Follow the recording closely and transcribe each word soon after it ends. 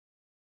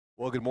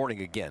Well, good morning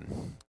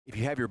again. If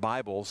you have your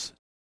Bibles,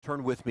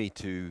 turn with me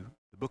to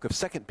the book of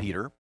 2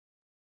 Peter,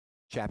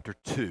 chapter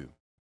 2.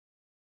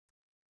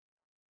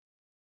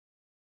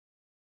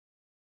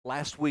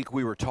 Last week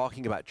we were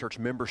talking about church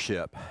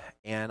membership,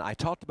 and I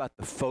talked about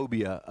the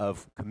phobia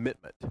of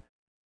commitment.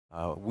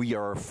 We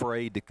are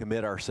afraid to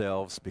commit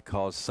ourselves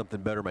because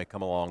something better may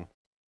come along.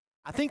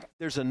 I think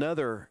there's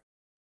another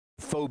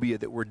phobia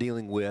that we're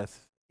dealing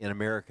with in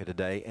America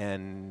today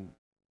and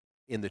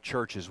in the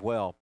church as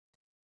well.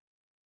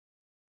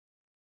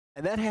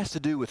 And that has to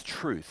do with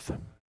truth.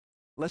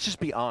 Let's just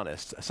be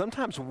honest.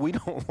 Sometimes we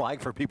don't like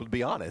for people to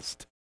be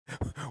honest.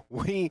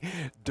 We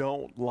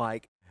don't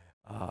like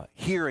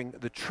hearing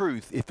the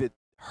truth if it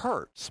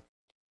hurts.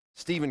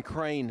 Stephen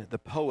Crane, the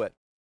poet,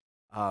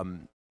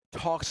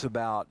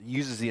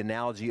 uses the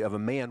analogy of a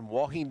man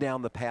walking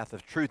down the path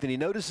of truth, and he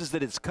notices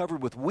that it's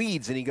covered with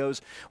weeds, and he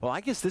goes, well,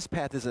 I guess this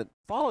path isn't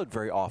followed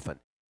very often.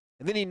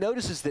 And then he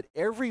notices that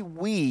every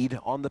weed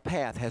on the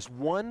path has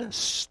one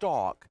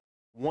stalk,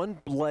 one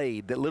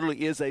blade that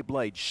literally is a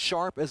blade,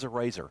 sharp as a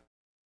razor.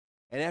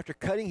 And after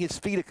cutting his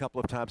feet a couple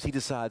of times, he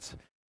decides,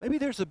 maybe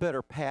there's a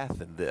better path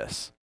than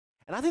this.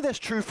 And I think that's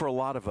true for a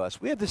lot of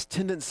us. We have this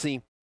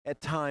tendency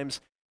at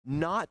times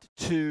not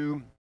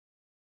to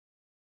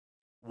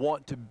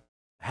want to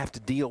have to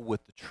deal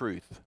with the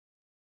truth.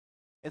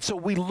 And so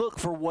we look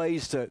for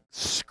ways to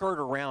skirt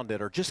around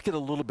it or just get a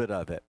little bit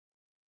of it.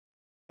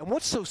 And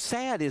what's so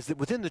sad is that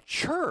within the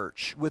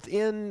church,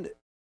 within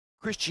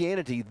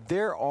Christianity,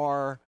 there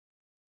are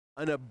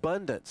an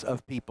abundance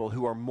of people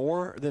who are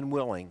more than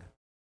willing.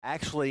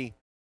 Actually,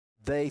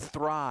 they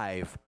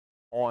thrive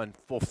on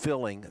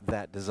fulfilling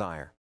that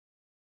desire.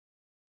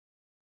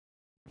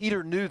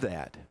 Peter knew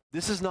that.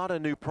 This is not a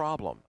new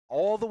problem.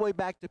 All the way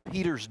back to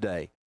Peter's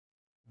day,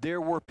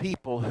 there were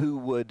people who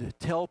would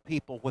tell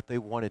people what they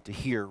wanted to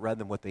hear rather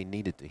than what they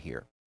needed to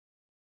hear.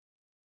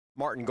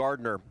 Martin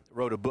Gardner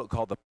wrote a book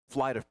called The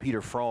Flight of Peter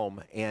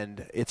Frome,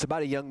 and it's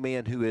about a young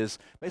man who is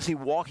basically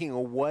walking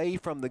away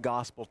from the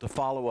gospel to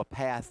follow a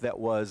path that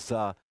was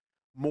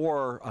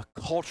more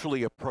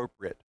culturally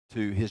appropriate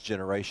to his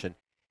generation.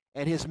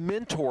 And his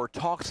mentor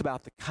talks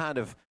about the kind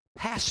of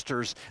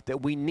pastors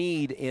that we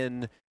need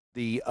in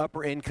the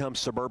upper-income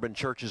suburban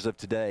churches of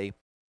today.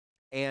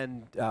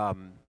 And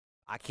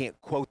I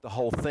can't quote the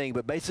whole thing,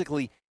 but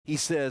basically he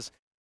says,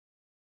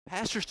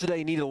 pastors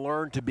today need to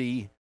learn to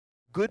be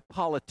good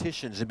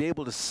politicians and be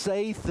able to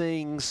say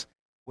things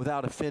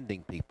without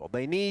offending people.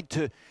 They need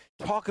to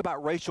talk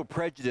about racial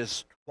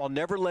prejudice while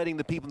never letting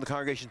the people in the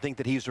congregation think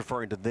that he's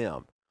referring to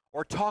them.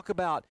 Or talk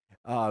about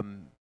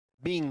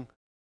being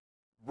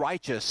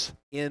righteous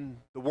in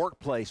the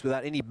workplace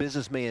without any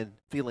businessman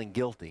feeling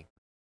guilty.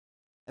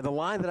 And the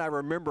line that I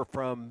remember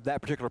from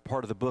that particular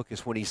part of the book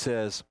is when he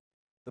says,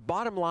 the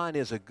bottom line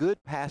is a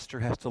good pastor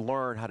has to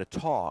learn how to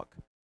talk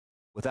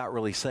without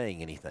really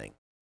saying anything.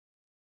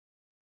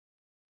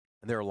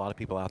 And there are a lot of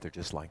people out there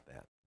just like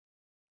that.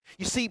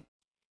 You see,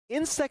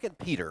 in 2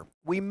 Peter,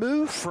 we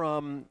move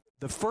from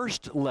the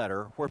first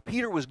letter where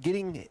Peter was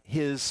getting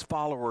his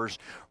followers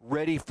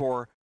ready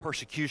for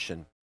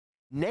persecution.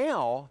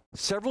 Now,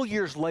 several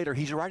years later,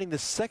 he's writing the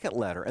second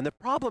letter. And the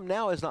problem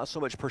now is not so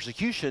much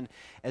persecution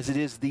as it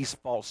is these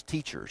false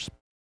teachers.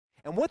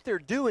 And what they're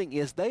doing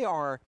is they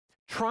are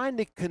trying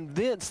to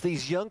convince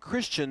these young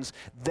Christians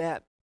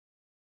that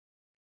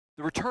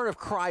the return of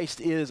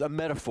Christ is a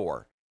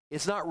metaphor.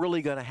 It's not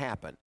really going to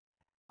happen.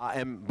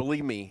 And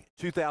believe me,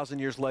 2,000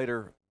 years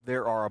later,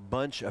 there are a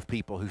bunch of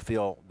people who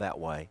feel that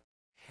way.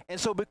 And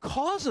so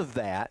because of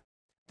that,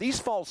 these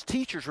false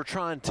teachers were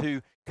trying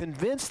to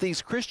convince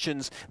these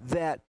Christians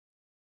that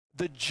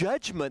the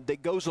judgment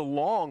that goes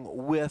along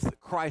with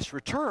Christ's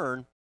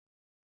return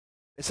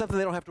is something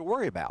they don't have to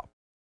worry about.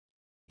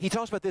 He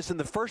talks about this in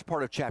the first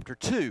part of chapter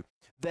 2,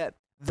 that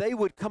they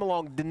would come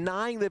along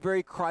denying the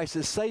very Christ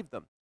that saved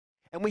them.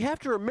 And we have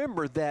to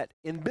remember that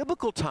in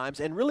biblical times,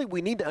 and really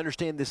we need to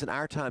understand this in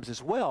our times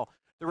as well,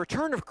 the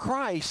return of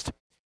Christ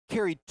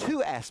carried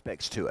two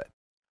aspects to it.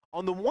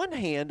 On the one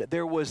hand,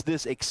 there was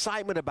this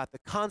excitement about the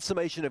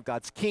consummation of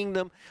God's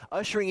kingdom,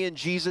 ushering in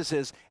Jesus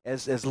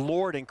as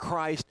Lord and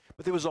Christ,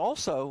 but there was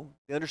also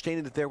the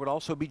understanding that there would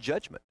also be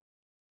judgment.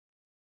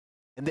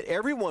 And that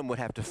everyone would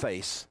have to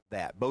face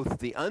that, both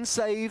the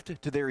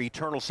unsaved to their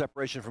eternal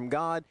separation from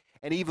God,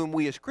 and even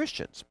we as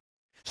Christians.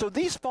 So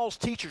these false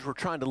teachers were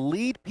trying to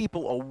lead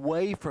people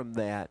away from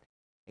that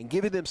and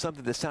giving them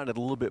something that sounded a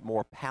little bit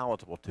more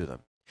palatable to them.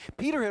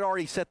 Peter had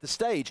already set the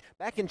stage.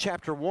 Back in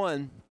chapter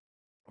 1,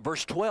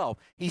 verse 12,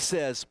 he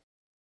says,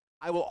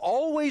 I will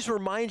always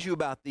remind you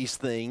about these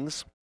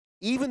things,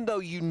 even though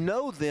you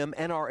know them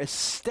and are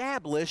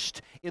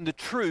established in the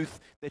truth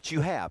that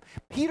you have.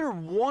 Peter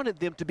wanted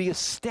them to be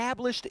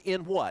established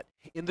in what?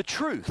 In the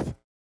truth.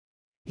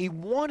 He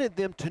wanted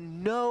them to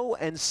know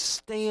and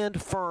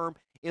stand firm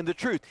in the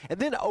truth. And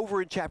then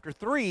over in chapter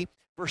 3,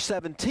 verse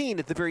 17,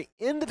 at the very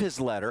end of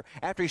his letter,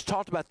 after he's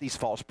talked about these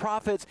false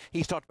prophets,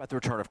 he's talked about the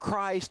return of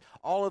Christ,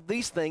 all of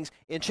these things,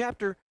 in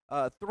chapter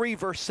 3,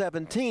 verse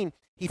 17,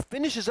 he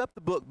finishes up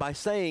the book by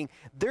saying,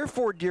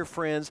 "Therefore, dear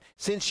friends,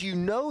 since you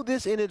know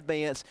this in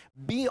advance,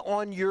 be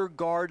on your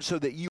guard so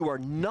that you are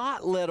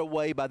not led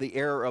away by the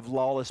error of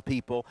lawless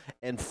people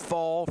and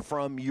fall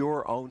from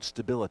your own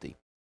stability."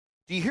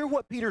 Do you hear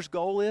what Peter's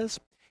goal is?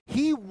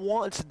 He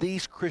wants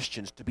these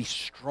Christians to be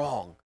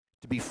strong,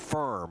 to be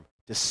firm,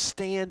 to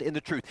stand in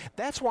the truth.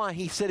 That's why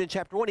he said in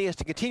chapter 1, he has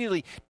to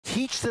continually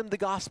teach them the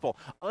gospel,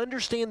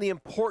 understand the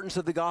importance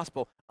of the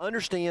gospel,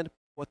 understand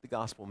what the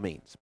gospel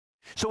means.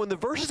 So in the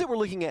verses that we're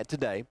looking at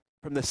today,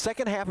 from the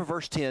second half of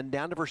verse 10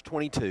 down to verse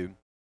 22,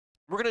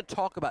 we're going to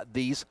talk about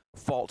these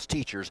false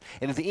teachers.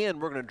 And at the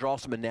end, we're going to draw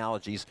some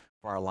analogies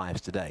for our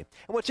lives today.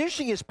 And what's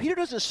interesting is Peter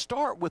doesn't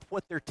start with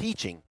what they're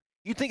teaching.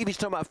 You'd think if he's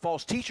talking about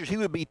false teachers, he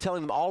would be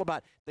telling them all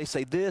about, they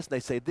say this,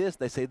 they say this,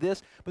 they say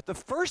this. But the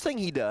first thing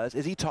he does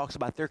is he talks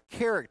about their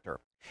character.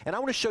 And I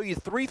want to show you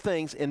 3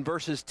 things in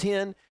verses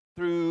 10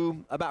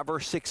 through about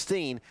verse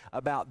 16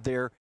 about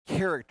their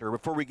character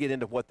before we get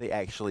into what they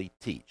actually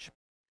teach.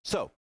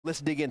 So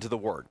let's dig into the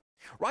word.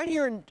 Right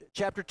here in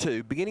chapter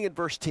 2, beginning at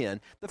verse 10,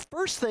 the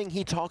first thing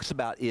he talks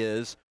about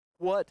is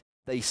what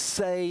they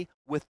say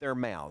with their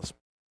mouths.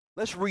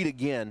 Let's read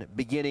again,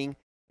 beginning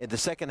in the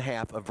second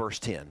half of verse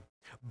 10.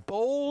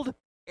 "Bold,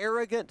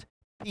 arrogant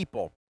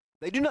people.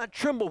 They do not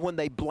tremble when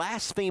they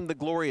blaspheme the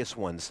glorious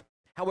ones.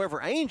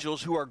 However,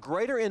 angels who are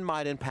greater in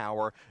might and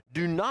power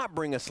do not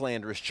bring a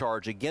slanderous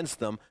charge against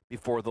them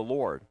before the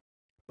Lord.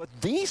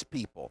 But these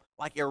people,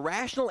 like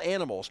irrational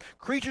animals,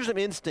 creatures of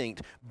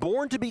instinct,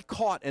 born to be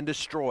caught and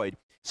destroyed,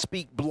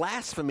 speak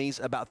blasphemies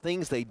about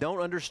things they don't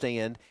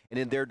understand, and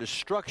in their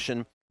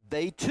destruction,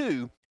 they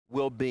too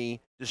will be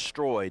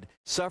destroyed,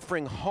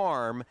 suffering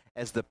harm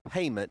as the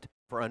payment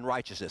for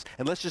unrighteousness."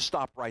 And let's just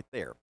stop right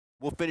there.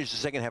 We'll finish the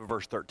second half of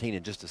verse 13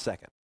 in just a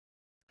second.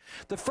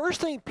 The first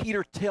thing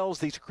Peter tells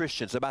these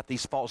Christians about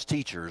these false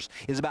teachers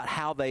is about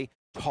how they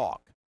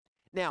talk.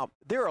 Now,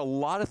 there are a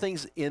lot of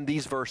things in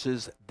these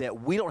verses that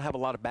we don't have a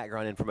lot of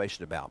background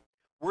information about.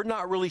 We're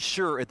not really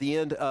sure at the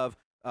end of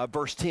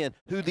verse 10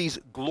 who these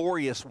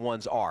glorious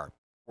ones are.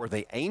 Were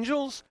they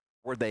angels?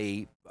 Were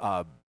they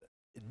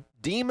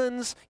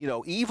demons?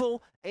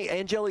 Evil,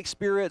 angelic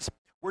spirits?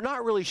 We're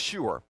not really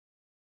sure.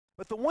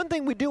 But the one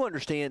thing we do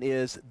understand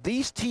is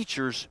these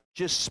teachers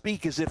just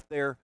speak as if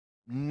they're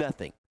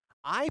nothing.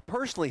 I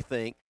personally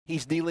think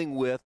he's dealing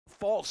with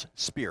false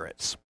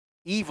spirits,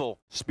 evil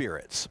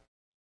spirits.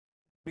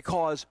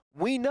 Because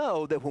we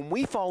know that when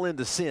we fall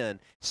into sin,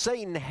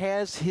 Satan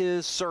has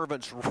his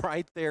servants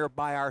right there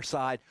by our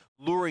side,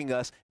 luring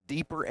us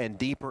deeper and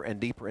deeper and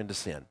deeper into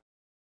sin.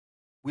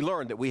 We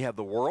learn that we have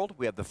the world,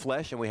 we have the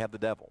flesh, and we have the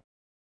devil.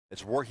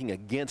 It's working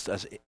against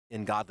us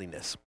in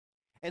godliness.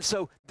 And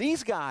so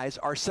these guys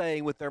are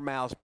saying with their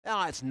mouths,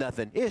 it's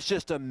nothing. It's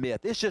just a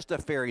myth. It's just a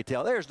fairy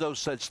tale. There's no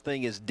such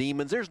thing as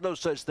demons. There's no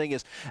such thing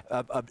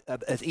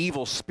as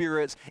evil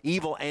spirits,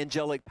 evil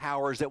angelic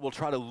powers that will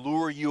try to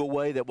lure you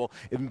away, that will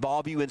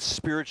involve you in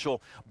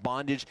spiritual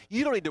bondage.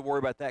 You don't need to worry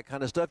about that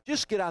kind of stuff.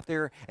 Just get out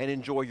there and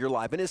enjoy your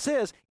life. And it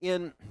says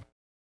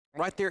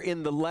right there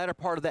in the latter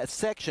part of that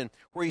section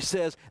where he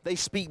says they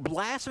speak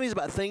blasphemies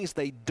about things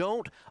they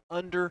don't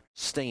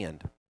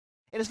understand.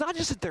 And it's not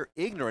just that they're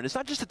ignorant. It's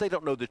not just that they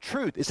don't know the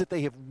truth. It's that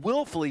they have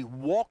willfully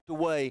walked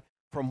away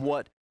from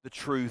what the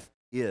truth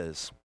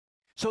is.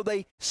 So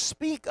they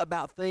speak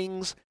about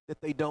things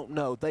that they don't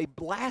know. They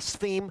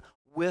blaspheme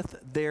with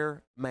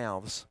their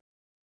mouths.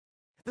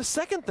 The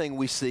second thing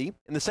we see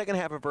in the second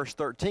half of verse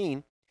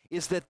 13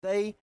 is that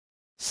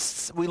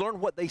we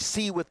learn what they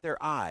see with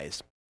their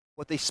eyes.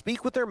 What they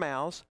speak with their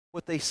mouths,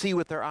 what they see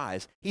with their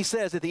eyes. He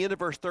says at the end of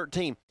verse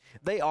 13,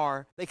 they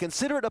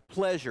consider it a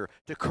pleasure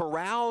to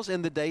carouse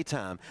in the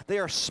daytime. They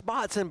are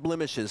spots and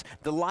blemishes,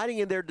 delighting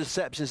in their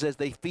deceptions as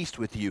they feast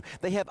with you.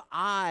 They have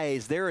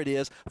eyes, there it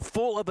is,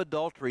 full of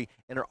adultery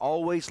and are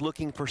always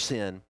looking for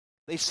sin.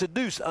 They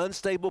seduce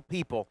unstable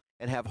people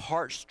and have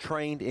hearts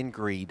trained in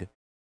greed.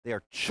 They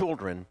are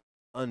children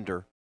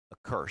under a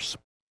curse.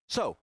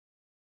 So,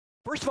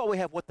 first of all, we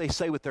have what they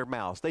say with their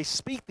mouths. They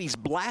speak these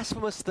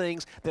blasphemous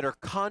things that are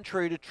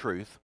contrary to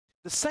truth.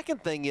 The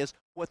second thing is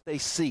what they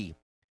see.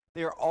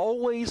 They are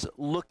always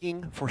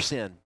looking for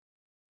sin,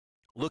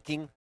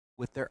 looking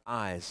with their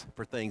eyes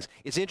for things.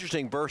 It's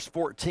interesting, verse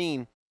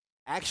 14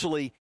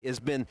 actually has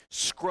been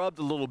scrubbed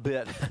a little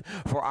bit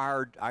for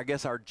our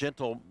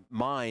gentle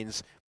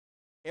minds.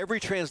 Every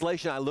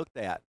translation I looked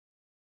at,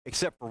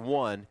 except for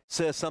one,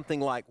 says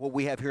something like what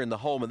we have here in the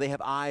home, and they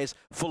have eyes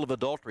full of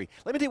adultery.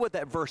 Let me tell you what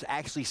that verse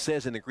actually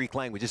says in the Greek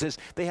language. It says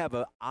they have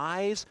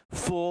eyes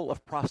full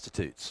of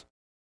prostitutes.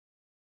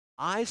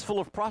 Eyes full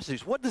of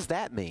prostitutes. What does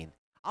that mean?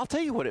 I'll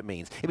tell you what it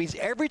means. It means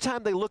every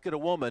time they look at a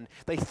woman,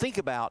 they think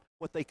about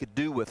what they could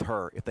do with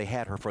her if they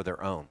had her for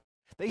their own.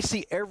 They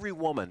see every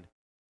woman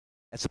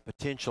as a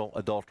potential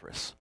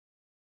adulteress.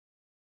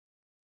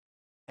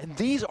 And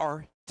these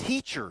are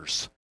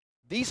teachers.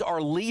 These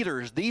are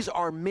leaders. These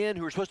are men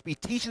who are supposed to be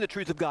teaching the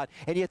truth of God,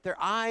 and yet their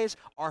eyes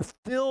are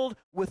filled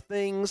with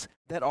things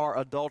that are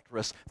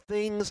adulterous,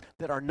 things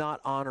that are not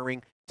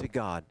honoring to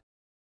God.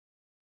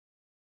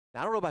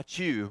 Now, I don't know about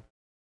you,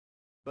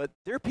 but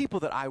there are people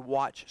that I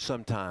watch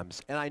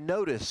sometimes, and I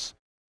notice,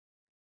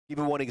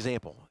 even one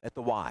example, at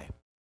the Y.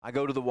 I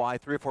go to the Y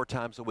 3 or 4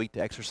 times a week to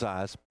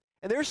exercise.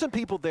 And there are some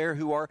people there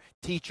who are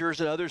teachers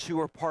and others who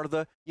are part of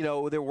the,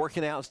 they're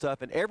working out and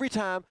stuff. And every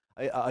time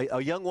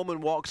a young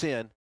woman walks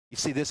in, you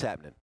see this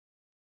happening.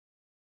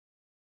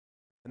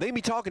 And they can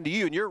be talking to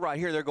you, and you're right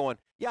here, and they're going,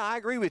 yeah, I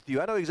agree with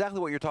you. I know exactly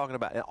what you're talking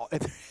about.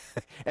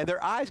 And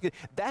their eyes,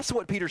 that's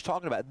what Peter's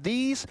talking about.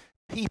 These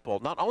people,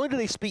 not only do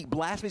they speak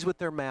blasphemies with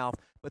their mouth,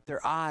 but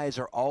their eyes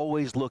are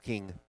always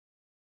looking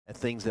at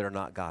things that are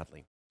not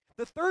godly.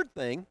 The third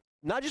thing,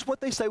 not just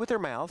what they say with their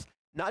mouths,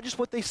 not just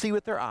what they see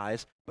with their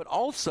eyes, but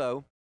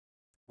also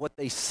what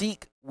they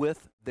seek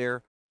with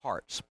their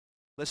hearts.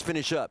 Let's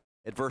finish up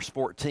at verse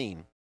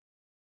 14.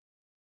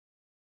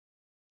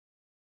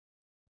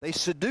 They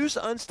seduce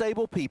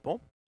unstable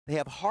people. They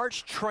have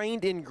hearts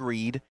trained in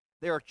greed.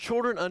 They are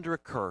children under a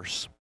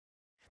curse.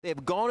 They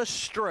have gone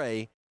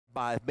astray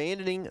by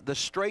abandoning the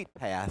straight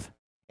path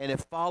and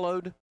have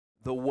followed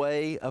the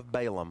way of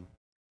Balaam,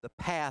 the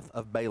path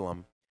of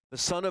Balaam, the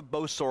son of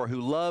Bosor, who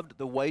loved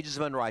the wages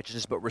of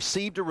unrighteousness, but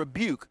received a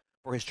rebuke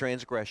for his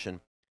transgression.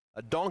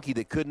 A donkey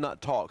that could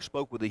not talk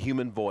spoke with a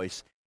human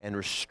voice and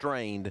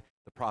restrained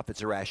the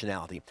prophet's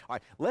irrationality. All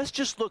right, let's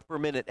just look for a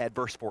minute at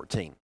verse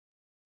 14.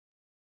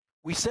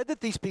 We said that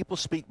these people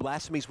speak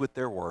blasphemies with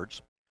their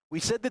words. We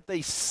said that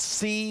they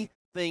see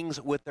things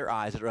with their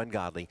eyes that are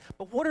ungodly.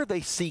 But what are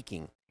they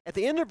seeking? At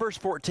the end of verse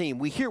 14,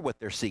 we hear what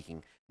they're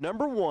seeking.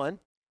 Number one,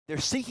 they're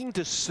seeking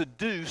to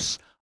seduce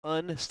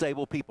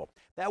unstable people.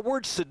 That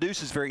word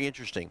seduce is very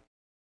interesting.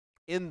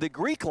 In the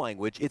Greek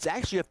language, it's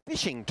actually a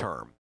fishing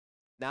term.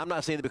 Now, I'm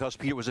not saying that because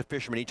Peter was a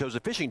fisherman, he chose a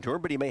fishing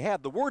term, but he may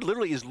have. The word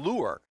literally is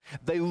lure.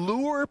 They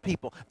lure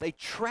people. They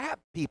trap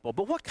people.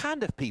 But what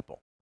kind of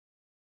people?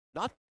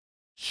 Not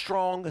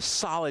strong,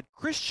 solid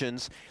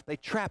Christians. They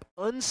trap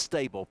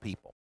unstable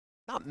people.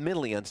 Not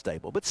mentally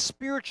unstable, but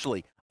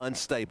spiritually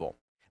unstable.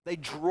 They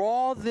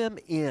draw them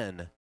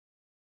in,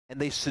 and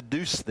they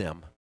seduce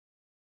them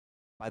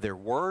by their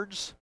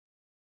words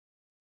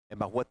and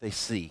by what they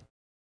see.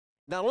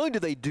 Not only do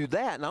they do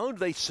that, not only do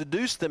they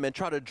seduce them and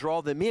try to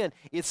draw them in,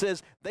 it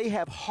says they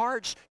have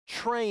hearts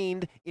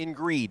trained in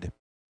greed.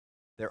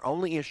 They're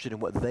only interested in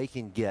what they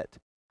can get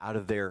out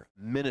of their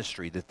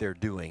ministry that they're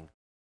doing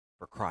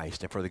for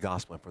Christ and for the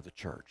gospel and for the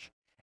church.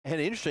 And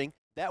interesting,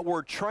 that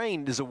word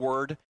trained is a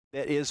word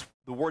that is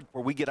the word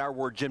where we get our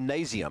word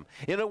gymnasium.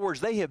 In other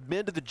words, they have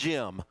been to the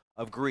gym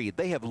of greed.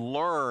 They have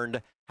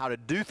learned how to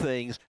do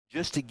things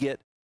just to get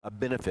a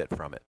benefit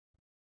from it.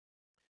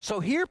 So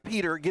here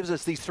Peter gives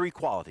us these three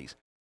qualities.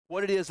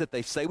 What it is that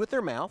they say with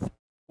their mouth,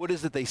 what it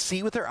is that they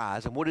see with their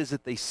eyes, and what it is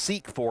that they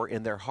seek for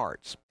in their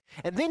hearts.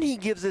 And then he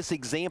gives this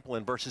example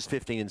in verses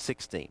 15 and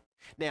 16.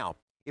 Now,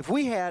 if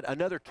we had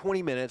another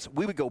 20 minutes,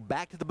 we would go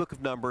back to the book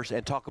of Numbers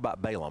and talk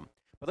about Balaam.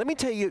 But let me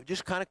tell you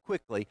just kind of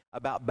quickly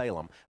about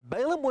Balaam.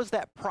 Balaam was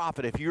that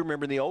prophet, if you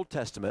remember in the Old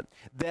Testament,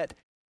 that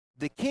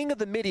the king of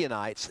the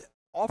Midianites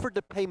offered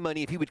to pay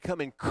money if he would come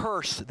and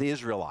curse the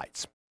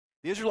Israelites.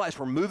 The Israelites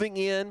were moving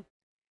in.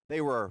 They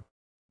were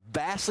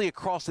vastly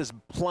across this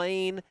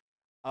plain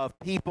of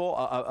people,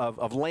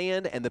 of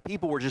land, and the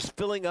people were just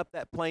filling up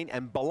that plain.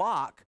 And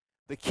Balak,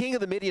 the king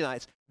of the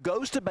Midianites,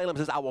 goes to Balaam and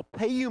says, I will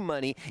pay you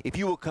money if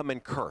you will come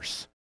and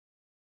curse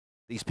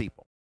these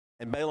people.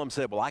 And Balaam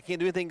said, well, I can't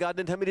do anything God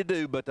didn't tell me to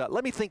do, but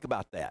let me think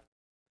about that.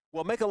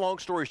 Well, make a long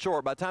story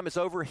short, by the time it's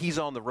over, he's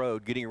on the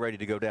road getting ready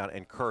to go down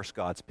and curse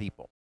God's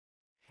people.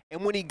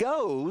 And when he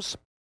goes,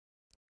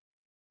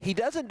 he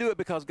doesn't do it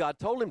because God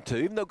told him to,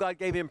 even though God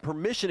gave him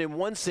permission in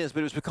one sense, but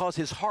it was because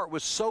his heart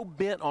was so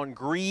bent on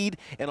greed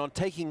and on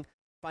taking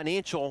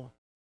financial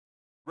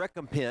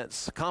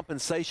recompense,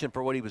 compensation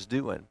for what he was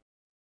doing,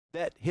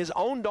 that his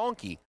own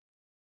donkey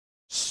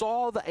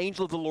saw the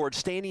angel of the Lord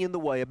standing in the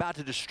way, about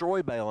to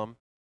destroy Balaam,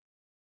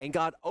 and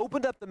God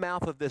opened up the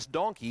mouth of this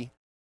donkey,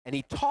 and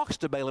he talks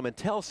to Balaam and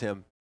tells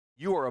him,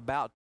 you are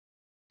about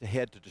to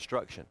head to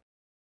destruction.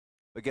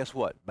 But guess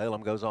what?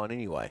 Balaam goes on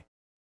anyway.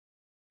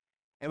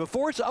 And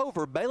before it's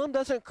over, Balaam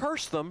doesn't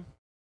curse them,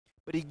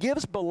 but he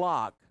gives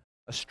Balak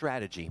a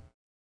strategy.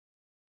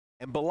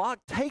 And Balak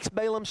takes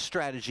Balaam's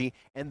strategy,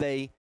 and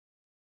they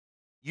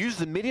use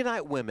the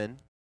Midianite women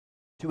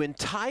to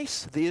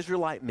entice the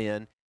Israelite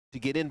men to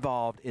get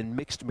involved in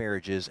mixed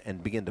marriages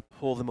and begin to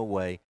pull them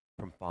away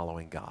from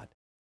following God.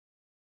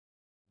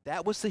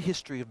 That was the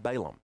history of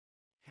Balaam.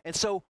 And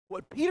so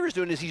what Peter's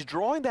doing is he's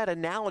drawing that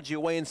analogy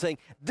away and saying,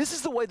 this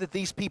is the way that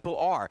these people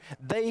are.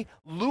 They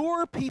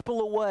lure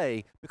people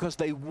away because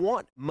they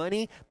want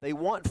money, they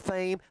want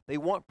fame, they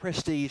want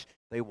prestige,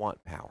 they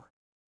want power.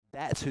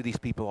 That's who these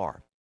people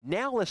are.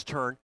 Now let's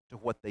turn to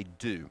what they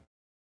do.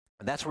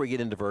 And that's where we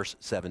get into verse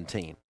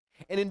 17.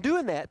 And in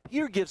doing that,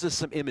 Peter gives us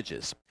some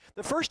images.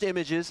 The first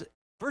image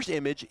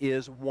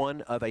is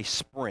one of a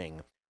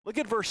spring. Look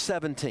at verse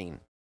 17.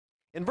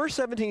 In verse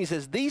 17, he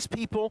says, these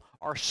people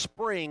are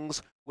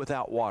springs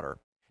without water.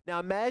 Now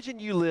imagine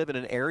you live in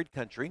an arid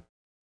country.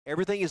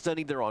 Everything is done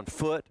either on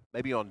foot,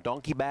 maybe on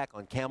donkey back,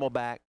 on camel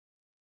back,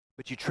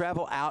 but you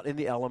travel out in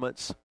the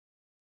elements.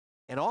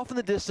 And off in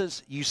the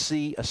distance, you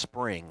see a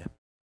spring.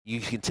 You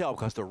can tell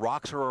because the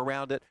rocks are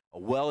around it. A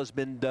well has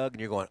been dug,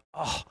 and you're going,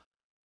 oh,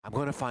 I'm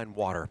going to find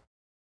water.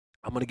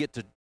 I'm going to get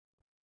to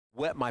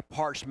wet my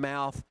parched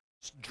mouth,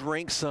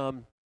 drink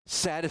some,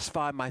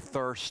 satisfy my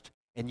thirst.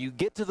 And you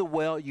get to the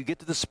well, you get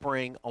to the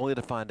spring, only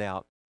to find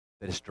out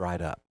that it's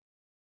dried up.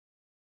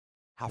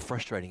 How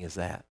frustrating is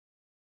that?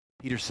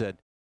 Peter said,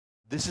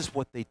 this is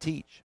what they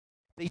teach.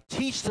 They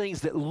teach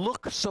things that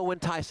look so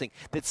enticing,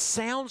 that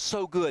sound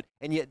so good,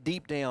 and yet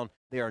deep down,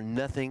 they are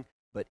nothing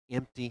but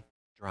empty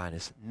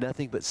dryness,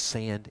 nothing but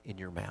sand in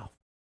your mouth.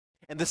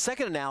 And the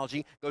second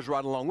analogy goes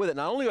right along with it.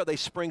 Not only are they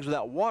springs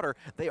without water,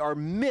 they are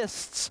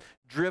mists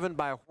driven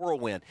by a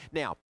whirlwind.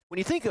 Now, when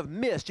you think of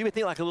mist, you may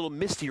think like a little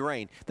misty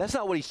rain. That's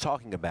not what he's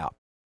talking about.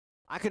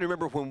 I can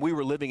remember when we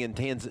were living in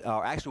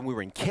actually when we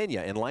were in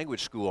Kenya in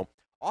language school,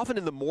 often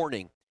in the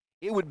morning,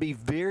 it would be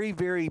very,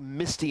 very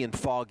misty and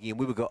foggy, and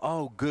we would go,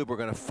 oh, good, we're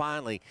going to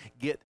finally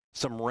get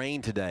some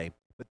rain today.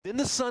 But then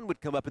the sun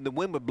would come up and the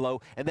wind would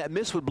blow, and that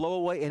mist would blow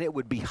away, and it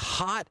would be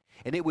hot,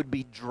 and it would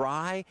be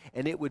dry,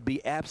 and it would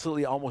be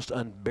absolutely almost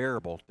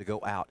unbearable to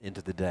go out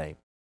into the day.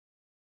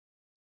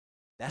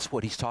 That's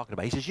what he's talking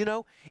about. He says,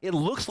 it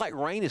looks like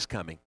rain is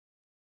coming.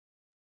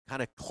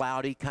 Kind of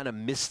cloudy, kind of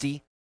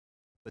misty.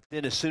 But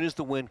then as soon as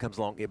the wind comes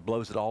along, it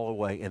blows it all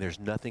away, and there's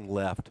nothing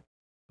left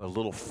but a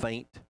little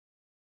faint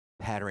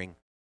pattering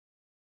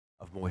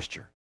of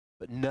moisture,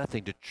 but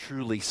nothing to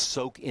truly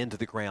soak into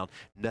the ground,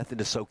 nothing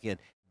to soak in.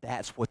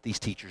 That's what these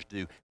teachers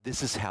do.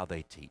 This is how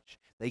they teach.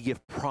 They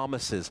give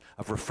promises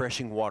of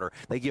refreshing water.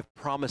 They give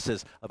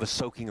promises of a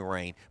soaking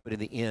rain, but in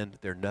the end,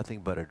 they're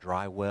nothing but a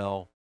dry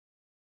well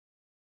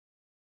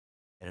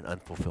and an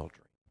unfulfilled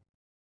dream.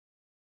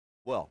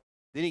 Well,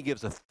 then he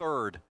gives a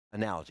third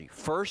analogy.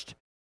 First,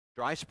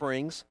 dry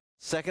springs.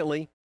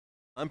 Secondly,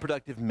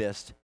 unproductive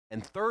mist.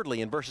 And thirdly,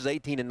 in verses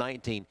 18 and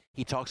 19,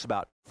 he talks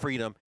about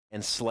freedom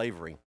and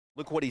slavery.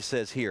 Look what he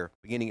says here,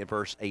 beginning at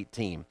verse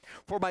 18.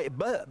 For by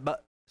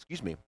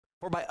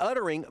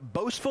uttering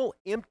boastful,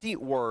 empty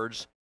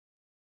words,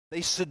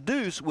 they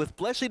seduce with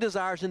fleshly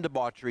desires and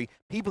debauchery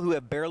people who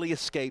have barely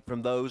escaped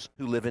from those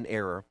who live in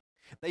error.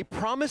 They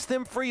promise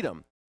them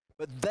freedom,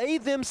 but they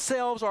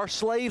themselves are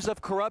slaves of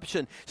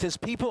corruption, since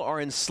people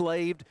are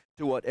enslaved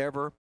to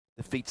whatever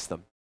defeats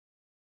them.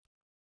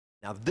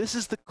 Now, this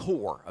is the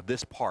core of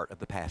this part of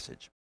the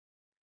passage.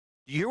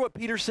 Do you hear what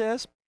Peter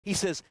says? He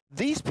says,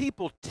 these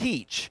people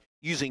teach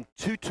using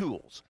two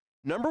tools.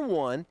 Number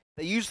one,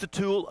 they use the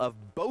tool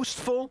of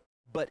boastful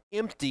but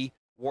empty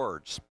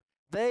words.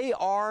 They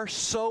are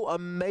so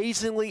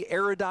amazingly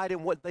erudite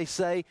in what they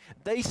say.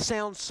 They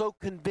sound so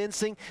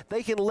convincing.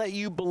 They can let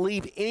you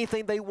believe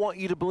anything they want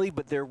you to believe,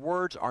 but their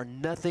words are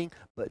nothing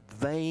but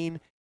vain,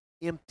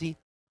 empty,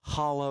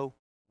 hollow,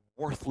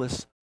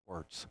 worthless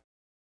words.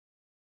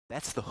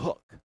 That's the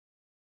hook,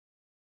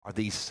 are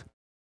these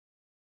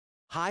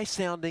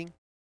high-sounding,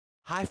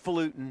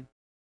 highfalutin,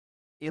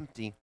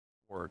 empty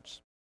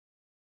words.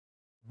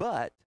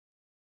 But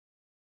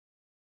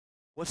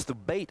what's the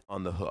bait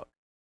on the hook?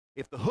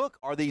 If the hook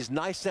are these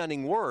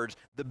nice-sounding words,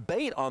 the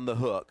bait on the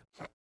hook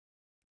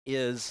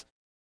is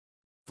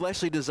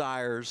fleshly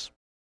desires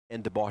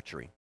and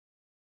debauchery.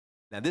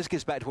 Now, this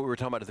gets back to what we were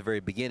talking about at the very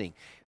beginning.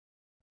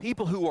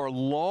 People who are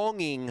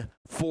longing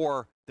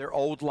for their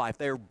old life.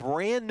 They're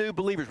brand new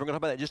believers. We're going to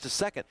talk about that in just a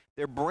second.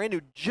 They're brand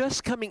new,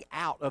 just coming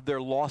out of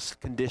their lost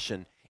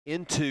condition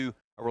into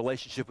a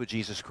relationship with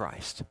Jesus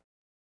Christ.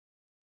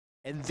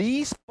 And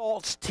these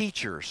false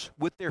teachers,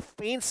 with their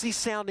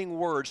fancy-sounding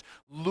words,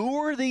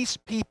 lure these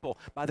people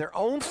by their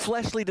own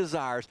fleshly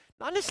desires,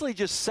 not necessarily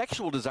just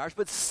sexual desires,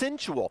 but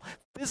sensual,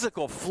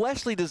 physical,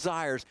 fleshly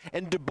desires,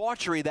 and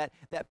debauchery, that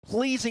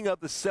pleasing of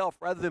the self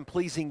rather than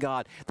pleasing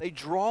God. They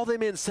draw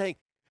them in saying,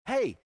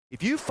 hey,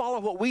 if you follow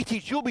what we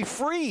teach, you'll be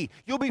free.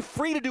 You'll be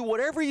free to do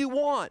whatever you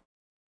want.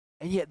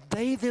 And yet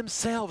they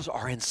themselves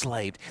are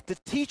enslaved. The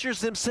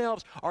teachers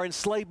themselves are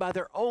enslaved by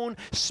their own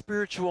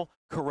spiritual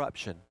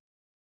corruption.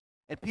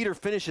 And Peter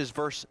finishes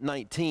verse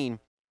 19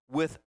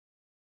 with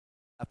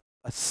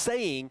a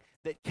saying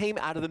that came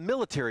out of the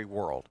military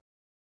world.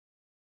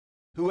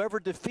 Whoever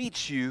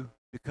defeats you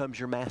becomes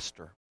your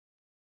master.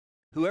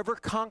 Whoever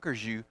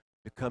conquers you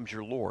becomes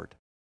your Lord.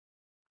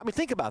 I mean,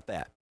 think about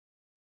that.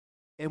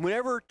 And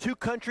whenever two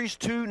countries,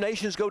 two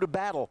nations go to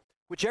battle,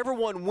 whichever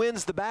one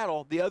wins the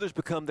battle, the others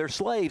become their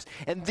slaves.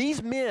 And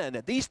these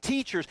men, these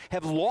teachers,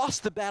 have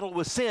lost the battle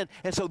with sin,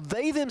 and so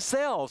they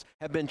themselves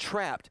have been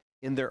trapped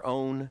in their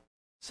own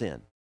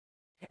sin.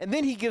 And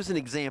then he gives an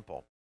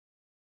example.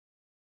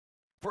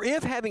 For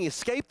if, having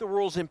escaped the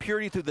world's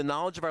impurity through the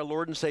knowledge of our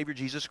Lord and Savior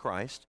Jesus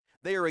Christ,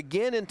 they are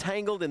again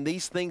entangled in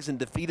these things and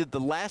defeated, the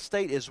last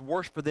state is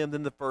worse for them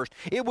than the first.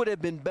 It would have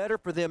been better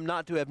for them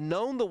not to have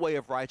known the way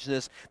of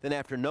righteousness than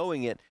after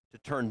knowing it to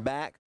turn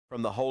back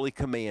from the holy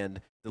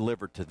command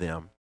delivered to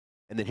them.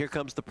 And then here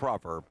comes the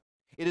proverb.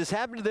 It has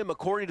happened to them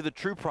according to the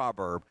true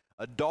proverb,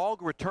 a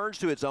dog returns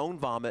to its own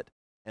vomit,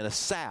 and a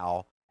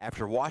sow,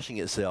 after washing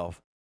itself,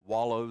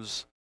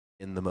 wallows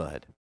in the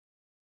mud.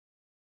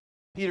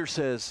 Peter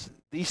says,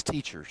 these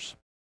teachers,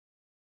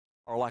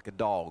 are like a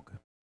dog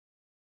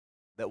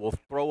that will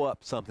throw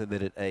up something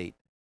that it ate.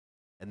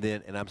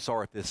 And I'm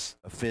sorry if this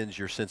offends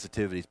your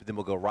sensitivities, but then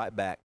we'll go right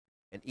back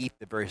and eat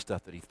the very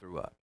stuff that he threw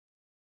up.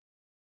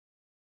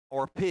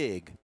 Or a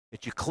pig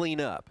that you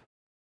clean up,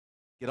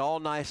 get all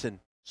nice and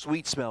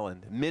sweet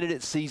smelling. The minute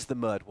it sees the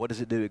mud, what does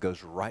it do? It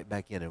goes right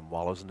back in and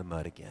wallows in the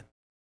mud again.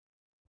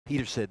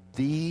 Peter said,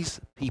 these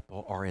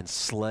people are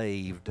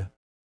enslaved.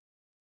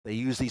 They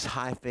use these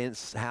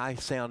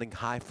high-sounding,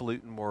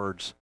 highfalutin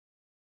words,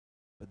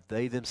 but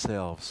they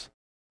themselves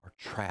are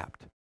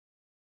trapped.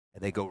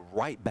 And they go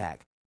right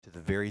back to the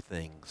very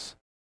things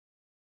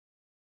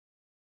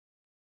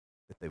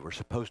that they were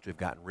supposed to have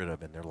gotten rid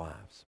of in their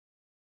lives.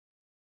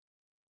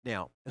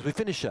 Now, as we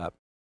finish up,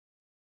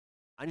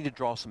 I need to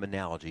draw some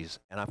analogies,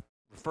 and I've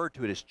referred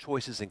to it as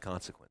choices and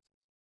consequences.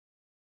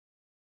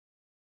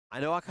 I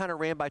know I kind of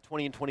ran by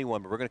 20 and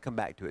 21, but we're going to come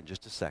back to it in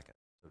just a second.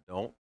 So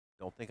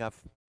don't think I've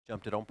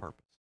jumped it on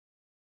purpose.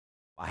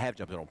 I have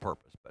jumped it on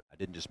purpose, but I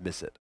didn't just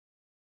miss it.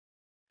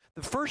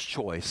 The first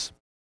choice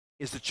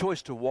is the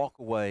choice to walk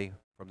away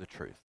from the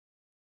truth.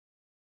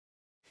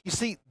 You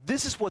see,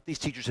 this is what these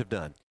teachers have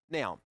done.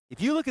 Now,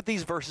 if you look at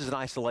these verses in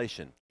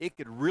isolation, it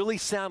could really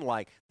sound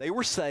like they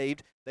were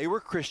saved, they were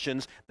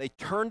Christians, they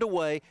turned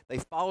away, they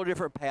followed a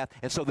different path,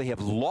 and so they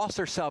have lost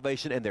their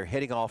salvation and they're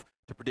heading off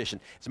to perdition.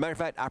 As a matter of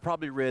fact, I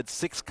probably read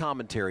 6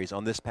 commentaries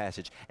on this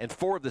passage, and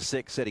 4 of the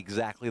 6 said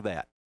exactly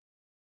that.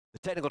 The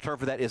technical term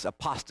for that is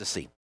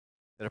apostasy,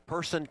 that a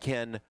person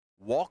can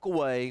walk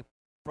away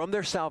from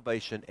their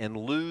salvation and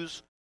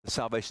lose the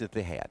salvation that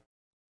they had.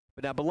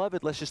 But now,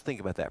 beloved, let's just think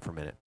about that for a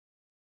minute.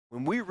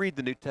 When we read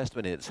the New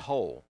Testament in its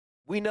whole,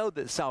 we know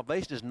that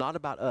salvation is not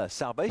about us.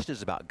 Salvation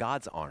is about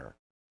God's honor.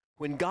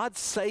 When God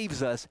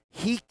saves us,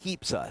 he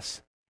keeps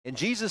us. And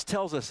Jesus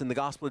tells us in the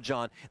Gospel of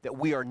John that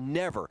we are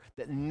never,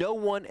 that no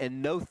one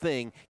and no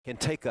thing can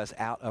take us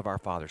out of our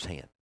Father's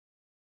hand.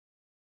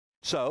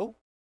 So,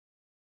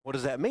 what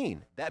does that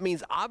mean? That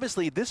means,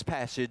 obviously, this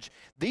passage,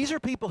 these are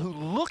people who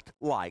looked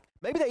like,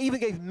 maybe they even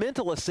gave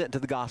mental assent to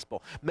the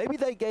gospel. Maybe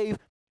they gave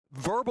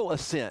verbal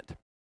assent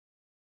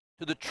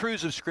to the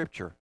truths of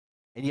Scripture.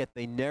 And yet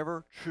they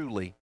never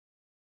truly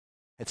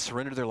had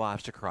surrendered their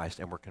lives to Christ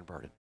and were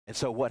converted. And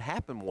so what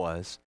happened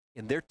was,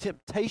 in their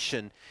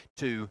temptation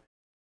to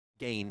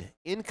gain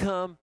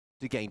income,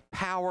 to gain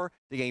power,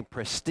 to gain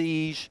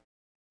prestige,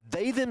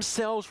 they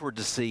themselves were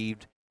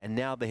deceived, and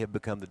now they have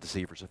become the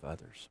deceivers of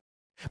others.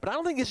 But I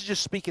don't think this is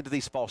just speaking to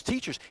these false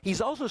teachers.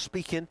 He's also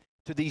speaking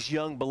to these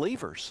young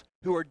believers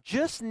who are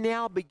just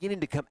now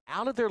beginning to come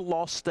out of their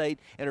lost state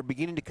and are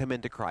beginning to come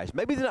into Christ.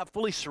 Maybe they're not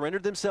fully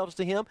surrendered themselves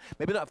to him.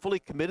 Maybe not fully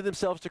committed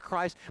themselves to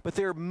Christ, but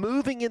they're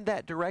moving in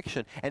that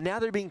direction. And now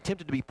they're being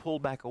tempted to be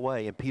pulled back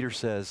away. And Peter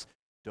says,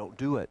 don't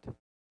do it.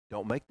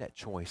 Don't make that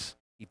choice.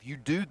 If you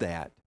do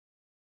that,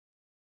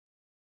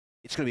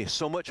 it's going to be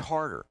so much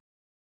harder.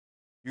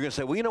 You're going to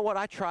say, well, you know what?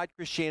 I tried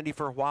Christianity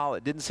for a while.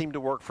 It didn't seem to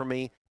work for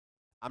me.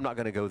 I'm not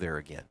going to go there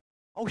again.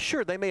 Oh,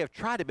 sure, they may have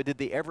tried it, but did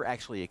they ever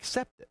actually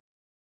accept it?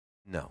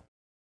 No.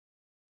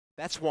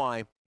 That's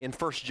why in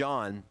 1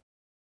 John,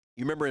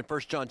 you remember in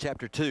 1 John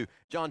chapter 2,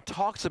 John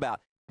talks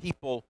about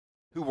people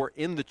who were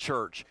in the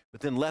church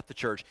but then left the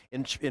church.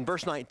 In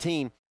verse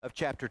 19 of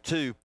chapter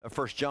 2 of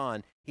 1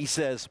 John, he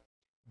says,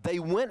 they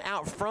went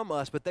out from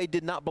us, but they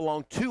did not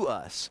belong to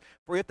us.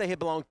 For if they had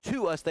belonged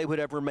to us, they would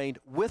have remained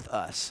with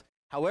us.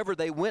 However,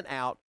 they went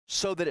out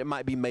so that it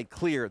might be made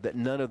clear that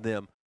none of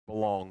them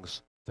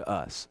belongs to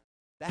us.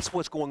 That's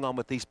what's going on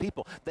with these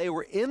people. They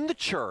were in the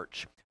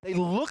church. They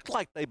looked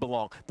like they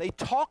belonged. They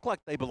talked like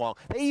they belonged.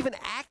 They even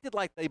acted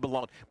like they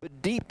belonged.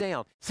 But deep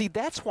down, see,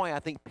 that's why I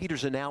think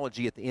Peter's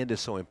analogy at the end is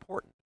so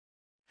important.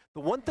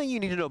 The one thing you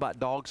need to know about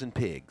dogs and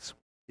pigs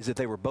is that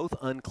they were both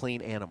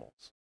unclean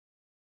animals.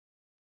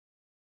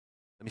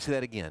 Let me say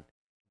that again.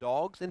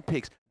 Dogs and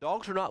pigs.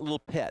 Dogs were not little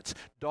pets.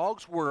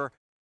 Dogs were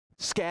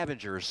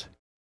scavengers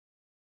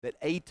that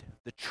ate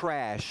the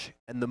trash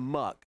and the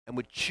muck and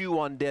would chew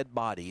on dead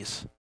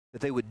bodies that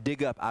they would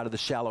dig up out of the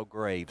shallow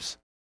graves.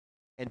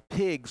 And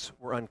pigs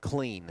were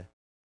unclean.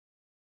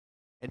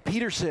 And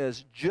Peter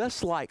says,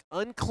 just like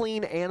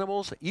unclean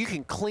animals, you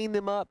can clean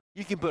them up,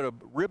 you can put a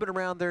ribbon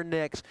around their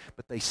necks,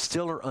 but they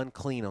still are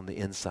unclean on the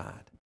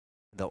inside.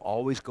 They'll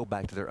always go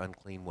back to their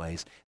unclean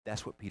ways.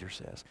 That's what Peter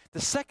says. The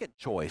second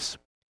choice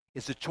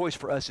is the choice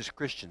for us as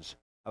Christians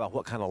about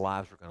what kind of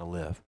lives we're going to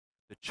live.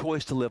 The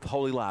choice to live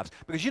holy lives.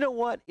 Because you know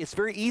what? It's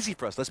very easy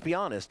for us, let's be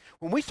honest.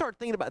 When we start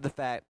thinking about the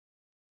fact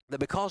that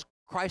because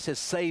Christ has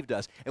saved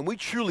us, and we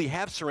truly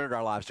have surrendered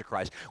our lives to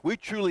Christ, we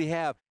truly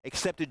have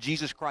accepted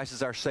Jesus Christ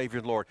as our Savior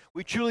and Lord,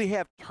 we truly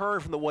have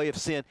turned from the way of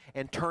sin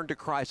and turned to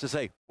Christ to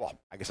say, well,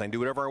 I guess I can do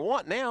whatever I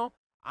want now.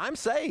 I'm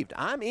saved.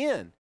 I'm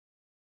in.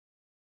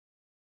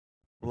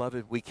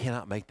 Beloved, we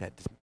cannot make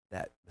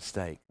that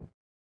mistake.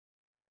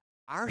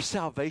 Our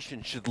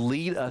salvation should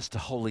lead us to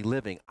holy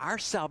living. Our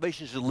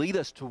salvation should lead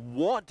us to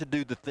want to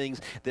do the things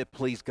that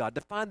please God,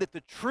 to find that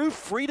the true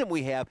freedom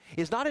we have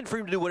is not in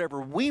freedom to do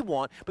whatever we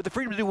want, but the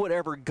freedom to do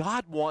whatever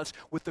God wants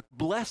with the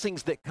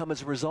blessings that come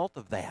as a result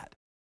of that.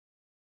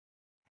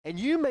 And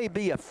you may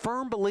be a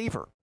firm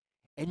believer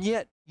And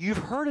yet, you've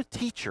heard a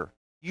teacher,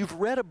 you've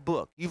read a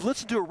book, you've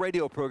listened to a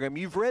radio program,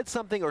 you've read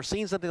something or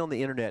seen something on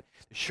the internet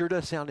that sure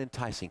does sound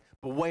enticing.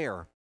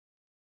 Beware.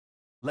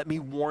 Let me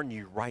warn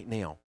you right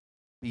now.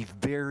 Be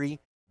very,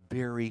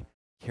 very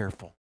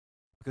careful.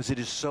 Because it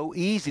is so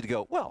easy to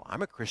go, well,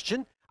 I'm a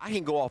Christian. I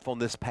can go off on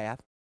this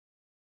path.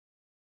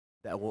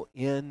 That will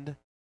end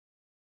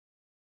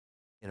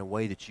in a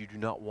way that you do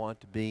not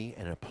want to be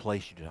and in a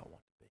place you do not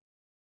want to be.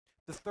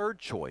 The third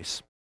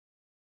choice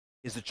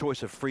is the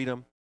choice of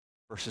freedom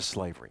versus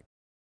slavery.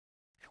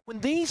 When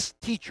these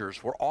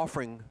teachers were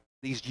offering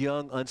these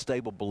young,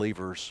 unstable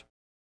believers,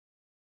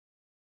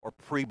 or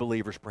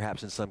pre-believers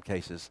perhaps in some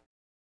cases,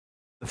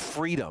 the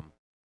freedom,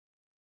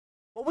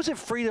 what was it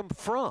freedom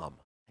from?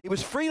 It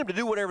was freedom to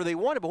do whatever they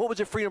wanted, but what was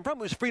it freedom from?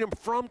 It was freedom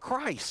from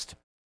Christ.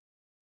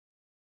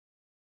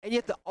 And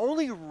yet the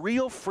only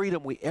real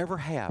freedom we ever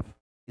have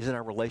is in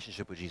our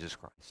relationship with Jesus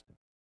Christ.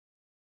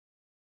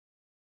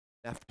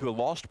 Now, to a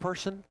lost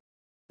person,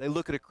 they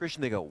look at a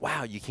Christian, they go,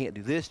 wow, you can't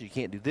do this, you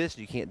can't do this,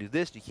 you can't do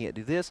this, you can't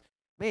do this.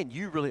 Man,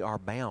 you really are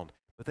bound.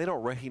 But they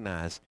don't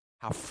recognize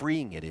how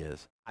freeing it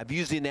is. I've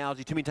used the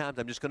analogy too many times,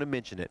 I'm just going to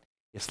mention it.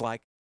 It's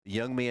like the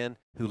young man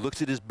who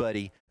looks at his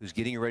buddy who's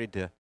getting ready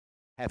to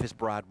have his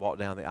bride walk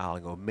down the aisle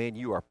and go, man,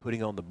 you are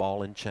putting on the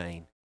ball and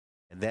chain.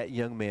 And that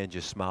young man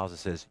just smiles and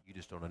says, you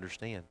just don't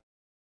understand.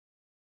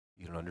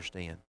 You don't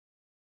understand.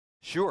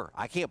 Sure,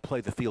 I can't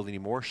play the field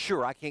anymore.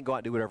 Sure, I can't go out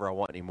and do whatever I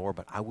want anymore,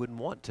 but I wouldn't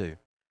want to.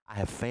 I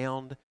have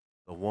found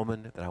the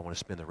woman that I want to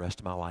spend the rest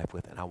of my life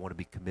with, and I want to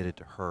be committed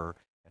to her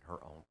and her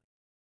only.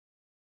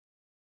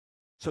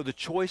 So the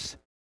choice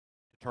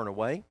to turn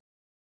away,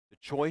 the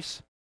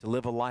choice to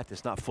live a life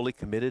that's not fully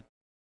committed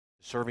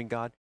to serving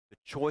God, the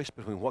choice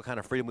between what kind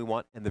of freedom we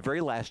want, and the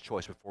very last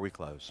choice before we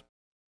close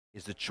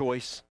is the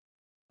choice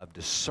of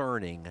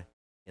discerning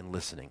and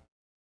listening.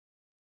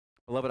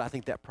 Beloved, I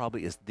think that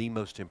probably is the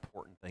most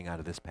important thing out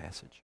of this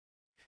passage.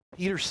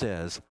 Peter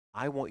says,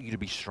 I want you to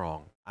be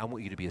strong. I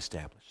want you to be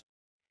established.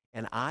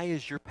 And I,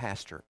 as your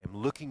pastor, am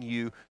looking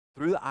you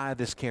through the eye of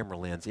this camera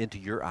lens into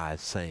your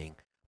eyes saying,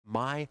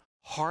 my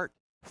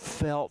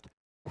heartfelt,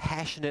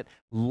 passionate,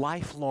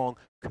 lifelong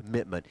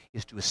commitment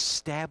is to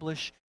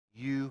establish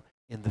you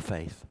in the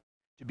faith,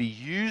 to be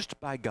used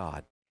by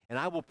God. And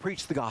I will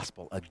preach the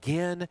gospel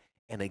again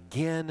and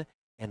again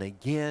and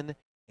again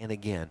and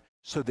again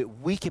so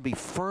that we can be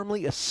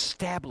firmly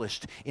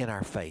established in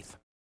our faith.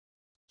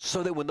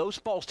 So that when those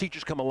false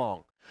teachers come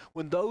along,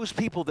 when those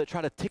people that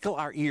try to tickle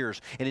our ears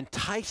and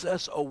entice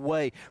us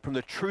away from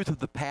the truth of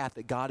the path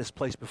that God has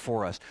placed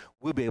before us,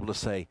 we'll be able to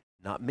say,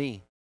 not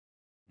me,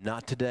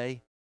 not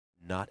today,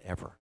 not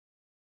ever.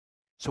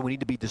 So we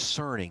need to be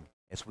discerning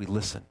as we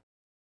listen.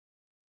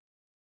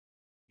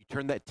 You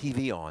turn that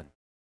TV on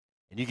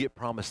and you get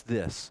promised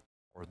this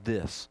or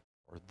this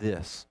or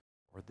this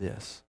or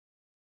this.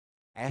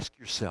 Ask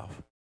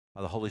yourself,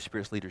 by the Holy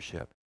Spirit's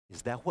leadership,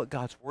 is that what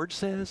God's Word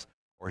says?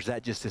 Or is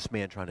that just this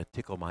man trying to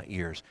tickle my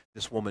ears,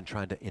 this woman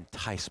trying to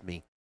entice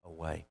me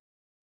away?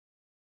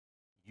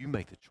 You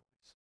make the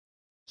choice.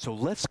 So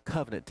let's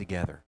covenant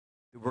together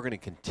that we're going to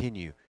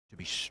continue to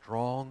be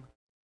strong,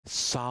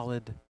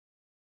 solid,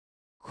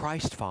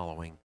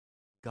 Christ-following,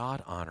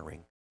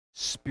 God-honoring,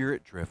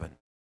 Spirit-driven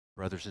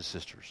brothers and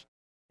sisters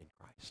in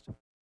Christ.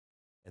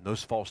 And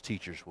those false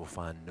teachers will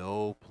find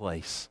no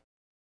place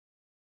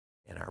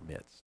in our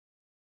midst.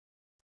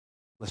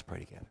 Let's pray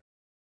together.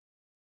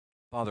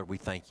 Father, we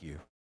thank you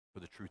for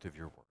the truth of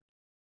your word.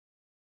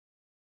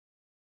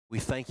 We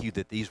thank you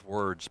that these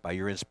words, by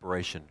your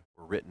inspiration,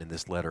 were written in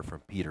this letter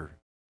from Peter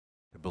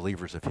to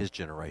believers of his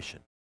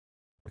generation,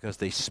 because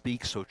they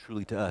speak so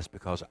truly to us,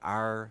 because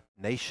our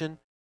nation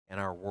and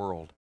our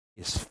world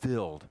is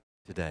filled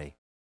today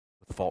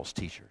with false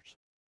teachers.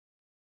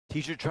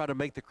 Teachers try to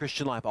make the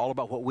Christian life all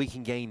about what we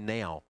can gain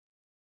now.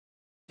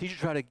 Teachers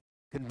try to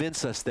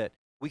convince us that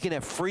we can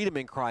have freedom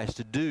in Christ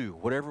to do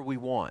whatever we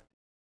want.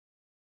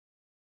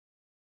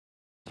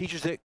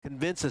 Teachers that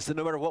convince us that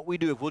no matter what we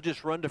do, if we'll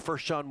just run to 1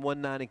 John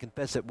 1:9 and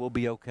confess it, we'll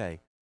be okay.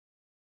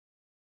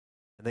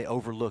 And they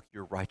overlook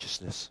your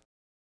righteousness,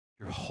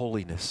 your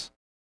holiness,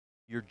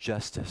 your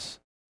justice.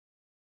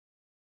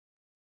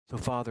 So,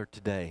 Father,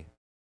 today,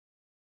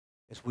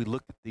 as we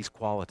look at these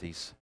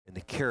qualities and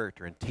the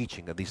character and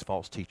teaching of these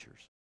false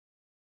teachers,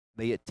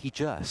 may it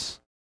teach us,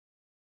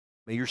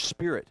 may your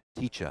Spirit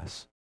teach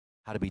us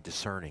how to be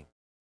discerning,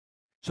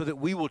 so that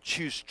we will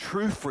choose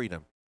true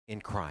freedom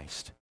in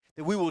Christ,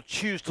 that we will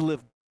choose to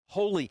live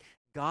holy,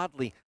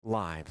 godly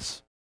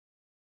lives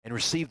and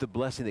receive the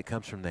blessing that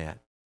comes from that.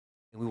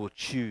 And we will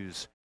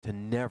choose to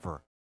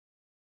never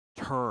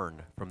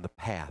turn from the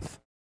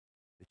path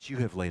that you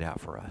have laid out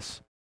for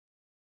us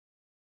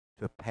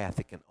to a path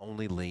that can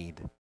only lead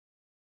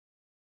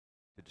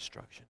to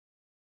destruction.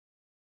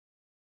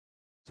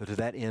 So to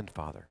that end,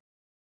 Father,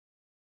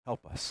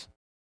 help us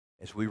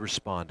as we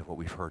respond to what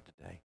we've heard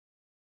today.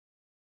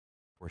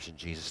 For it's in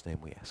Jesus' name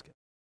we ask it.